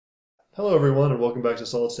Hello everyone and welcome back to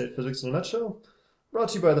Solid State Physics in a Nutshell, brought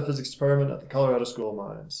to you by the Physics Department at the Colorado School of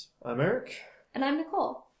Mines. I'm Eric. And I'm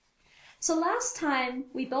Nicole. So last time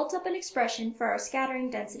we built up an expression for our scattering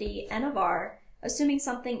density n of r, assuming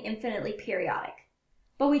something infinitely periodic.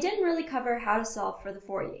 But we didn't really cover how to solve for the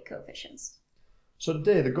Fourier coefficients. So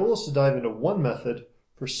today the goal is to dive into one method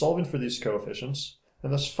for solving for these coefficients,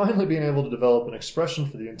 and thus finally being able to develop an expression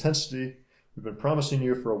for the intensity we've been promising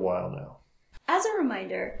you for a while now. As a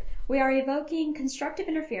reminder, we are evoking constructive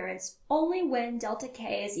interference only when delta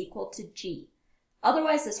k is equal to g.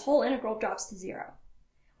 Otherwise, this whole integral drops to zero.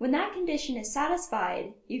 When that condition is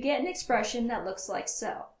satisfied, you get an expression that looks like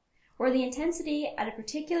so, where the intensity at a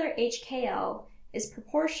particular HKL is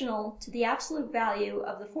proportional to the absolute value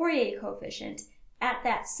of the Fourier coefficient at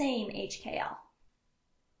that same HKL.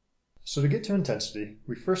 So to get to intensity,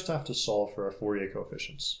 we first have to solve for our Fourier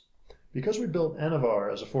coefficients. Because we built n of r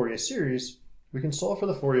as a Fourier series, we can solve for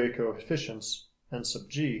the Fourier coefficients, n sub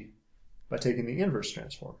g, by taking the inverse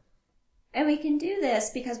transform. And we can do this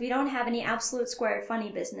because we don't have any absolute squared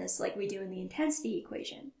funny business like we do in the intensity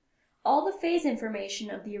equation. All the phase information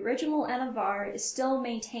of the original n of r is still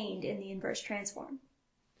maintained in the inverse transform.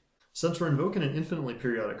 Since we're invoking an infinitely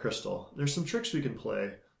periodic crystal, there's some tricks we can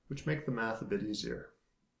play which make the math a bit easier.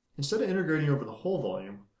 Instead of integrating over the whole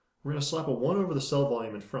volume, we're going to slap a 1 over the cell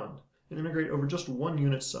volume in front and integrate over just one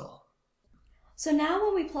unit cell. So now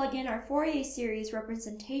when we plug in our Fourier series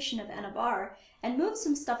representation of n of r and move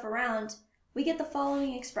some stuff around, we get the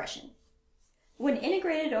following expression. When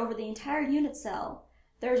integrated over the entire unit cell,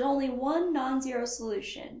 there's only one non-zero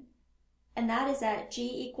solution, and that is that g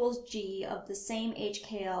equals g of the same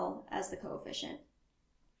HKL as the coefficient.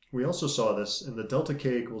 We also saw this in the delta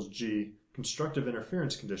k equals g constructive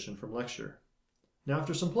interference condition from lecture. Now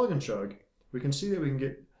after some plug and chug, we can see that we can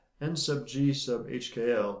get n sub g sub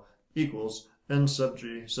HKL equals n sub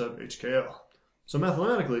g sub HKL. So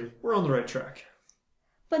mathematically, we're on the right track.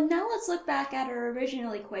 But now let's look back at our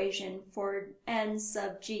original equation for n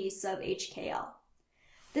sub g sub HKL.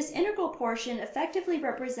 This integral portion effectively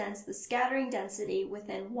represents the scattering density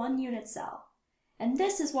within one unit cell. And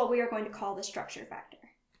this is what we are going to call the structure factor.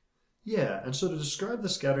 Yeah, and so to describe the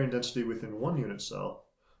scattering density within one unit cell,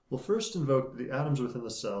 we'll first invoke that the atoms within the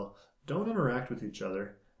cell don't interact with each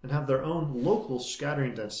other and have their own local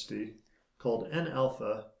scattering density called n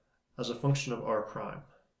alpha as a function of r prime.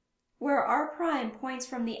 Where r prime points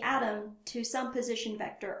from the atom to some position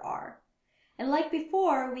vector r. And like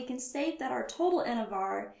before, we can state that our total n of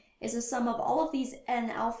r is a sum of all of these n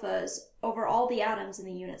alphas over all the atoms in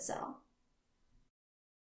the unit cell.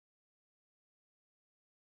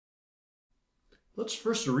 Let's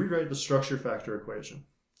first rewrite the structure factor equation.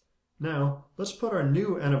 Now, let's put our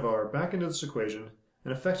new n of r back into this equation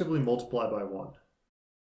and effectively multiply by 1.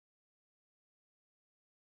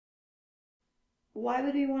 Why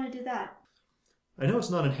would we want to do that? I know it's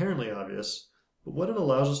not inherently obvious, but what it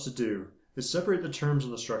allows us to do is separate the terms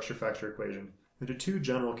in the structure factor equation into two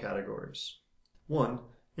general categories. One,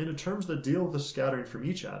 into terms that deal with the scattering from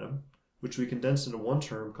each atom, which we condense into one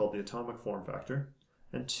term called the atomic form factor,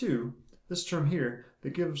 and two, this term here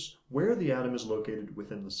that gives where the atom is located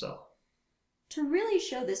within the cell. To really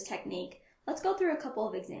show this technique, let's go through a couple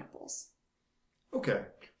of examples. Okay,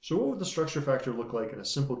 so what would the structure factor look like in a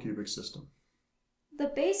simple cubic system? The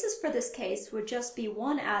basis for this case would just be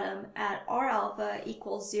one atom at r alpha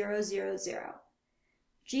equals 0, 0, 0.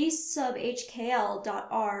 G sub HKL dot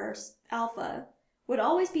r alpha would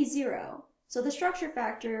always be 0, so the structure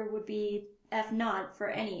factor would be F naught for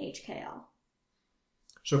any HKL.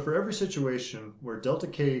 So for every situation where delta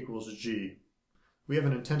K equals G, we have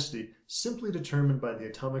an intensity simply determined by the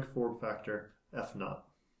atomic form factor F naught.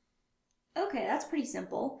 Okay, that's pretty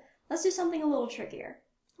simple. Let's do something a little trickier.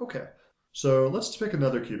 Okay, so let's pick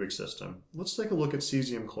another cubic system. Let's take a look at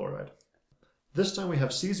cesium chloride. This time we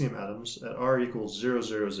have cesium atoms at r equals 0,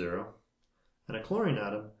 0, 0, and a chlorine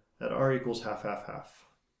atom at r equals half, half, half.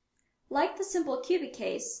 Like the simple cubic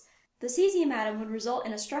case, the cesium atom would result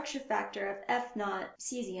in a structure factor of F naught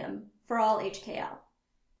cesium for all HKL.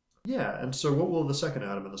 Yeah, and so what will the second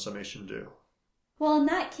atom in the summation do? Well, in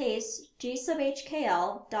that case, G sub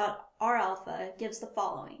HKL dot R alpha gives the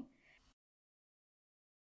following.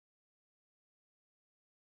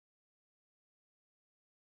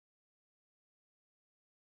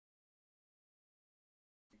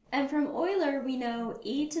 And from Euler, we know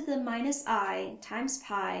e to the minus I times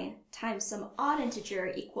pi times some odd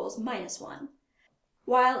integer equals minus 1,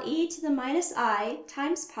 while e to the minus I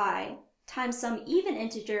times pi times some even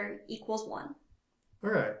integer equals 1. All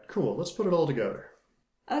right, cool. Let's put it all together.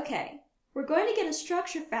 Okay, we're going to get a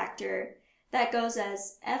structure factor that goes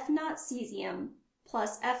as F naught cesium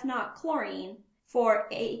plus F naught chlorine for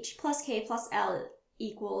H plus K plus L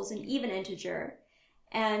equals an even integer,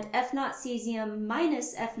 and F naught cesium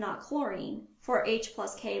minus F naught chlorine for H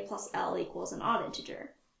plus K plus L equals an odd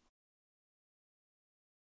integer.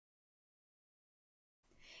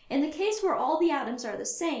 In the case where all the atoms are the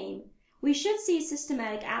same, we should see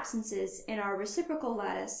systematic absences in our reciprocal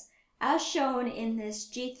lattice as shown in this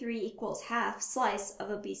G3 equals half slice of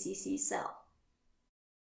a BCC cell.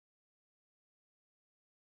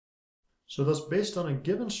 So thus, based on a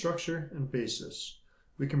given structure and basis,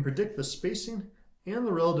 we can predict the spacing and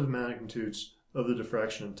the relative magnitudes of the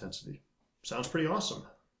diffraction intensity. Sounds pretty awesome.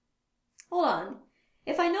 Hold on.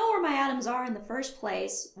 If I know where my atoms are in the first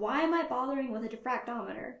place, why am I bothering with a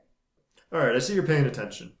diffractometer? Alright, I see you're paying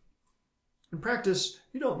attention. In practice,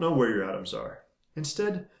 you don't know where your atoms are.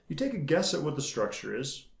 Instead, you take a guess at what the structure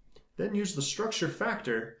is, then use the structure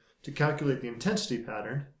factor to calculate the intensity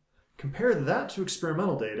pattern, compare that to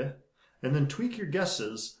experimental data, and then tweak your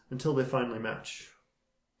guesses until they finally match.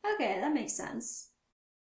 Okay, that makes sense.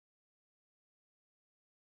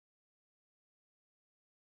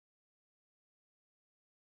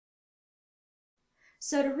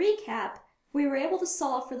 So to recap, we were able to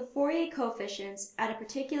solve for the Fourier coefficients at a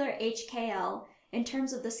particular HKL in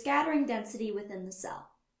terms of the scattering density within the cell.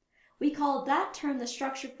 We called that term the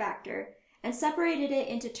structure factor and separated it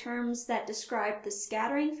into terms that described the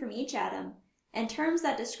scattering from each atom and terms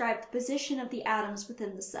that described the position of the atoms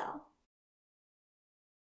within the cell.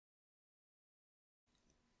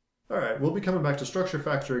 Alright, we'll be coming back to structure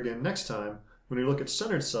factor again next time when we look at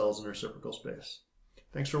centered cells in reciprocal space.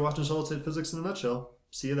 Thanks for watching Solid State Physics in a Nutshell.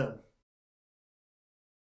 See you then.